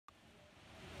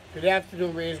Good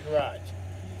afternoon, Ray's Garage.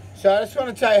 So I just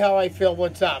want to tell you how I feel.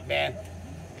 What's up, man?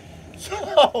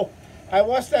 So I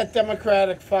watched that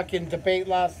Democratic fucking debate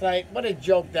last night. What a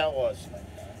joke that was.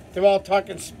 They're all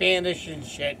talking Spanish and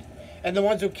shit. And the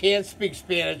ones who can't speak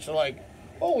Spanish are like,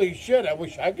 holy shit, I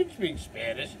wish I could speak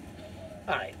Spanish.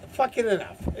 Alright, fucking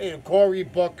enough. Cory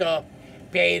Booker,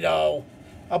 Beto,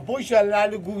 Abusha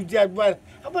Lalugu.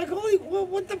 I'm like, holy,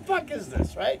 what the fuck is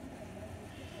this, right?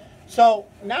 So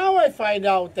now I find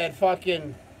out that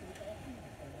fucking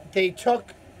they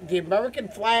took the American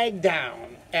flag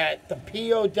down at the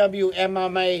POW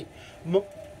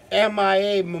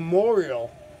MIA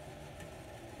Memorial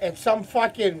at some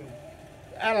fucking,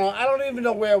 I don't even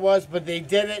know where it was, but they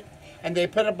did it, and they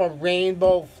put up a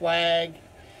rainbow flag.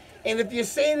 And if you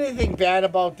say anything bad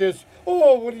about this,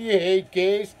 oh, what do you hate,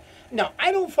 gays? No,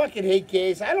 I don't fucking hate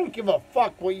gays. I don't give a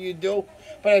fuck what you do.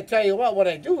 But I tell you what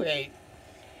I do hate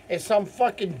is some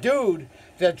fucking dude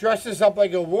that dresses up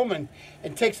like a woman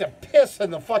and takes a piss in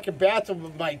the fucking bathroom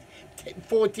of my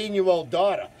 14-year-old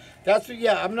daughter. That's what,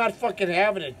 yeah, I'm not fucking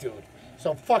having it, dude.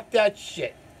 So fuck that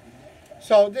shit.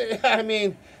 So, I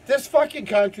mean, this fucking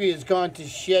country has gone to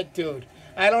shit, dude.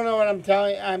 I don't know what I'm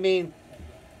telling you. I mean,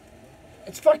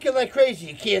 it's fucking like crazy.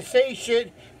 You can't say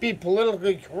shit, be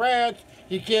politically correct.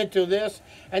 You can't do this.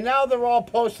 And now they're all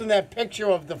posting that picture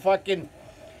of the fucking,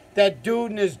 that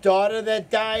dude and his daughter that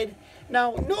died.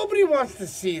 Now, nobody wants to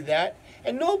see that.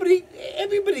 And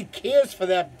everybody cares for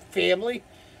that family.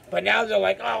 But now they're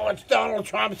like, oh, it's Donald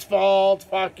Trump's fault.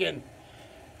 Fucking,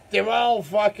 they're all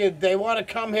fucking, they want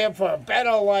to come here for a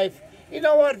better life. You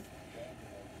know what?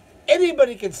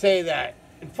 Anybody can say that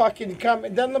and fucking come.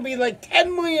 And then there'll be like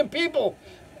 10 million people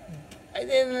in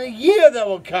a year that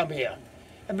will come here.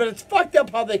 But it's fucked up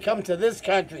how they come to this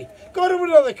country. Go to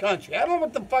another country. I don't know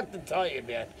what the fuck to tell you,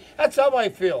 man. That's how I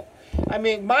feel. I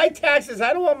mean, my taxes,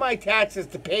 I don't want my taxes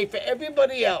to pay for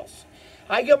everybody else.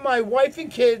 I got my wife and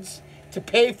kids to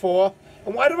pay for,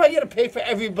 and why do I get to pay for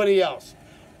everybody else?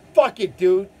 Fuck it,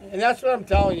 dude. And that's what I'm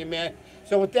telling you, man.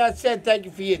 So with that said, thank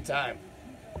you for your time.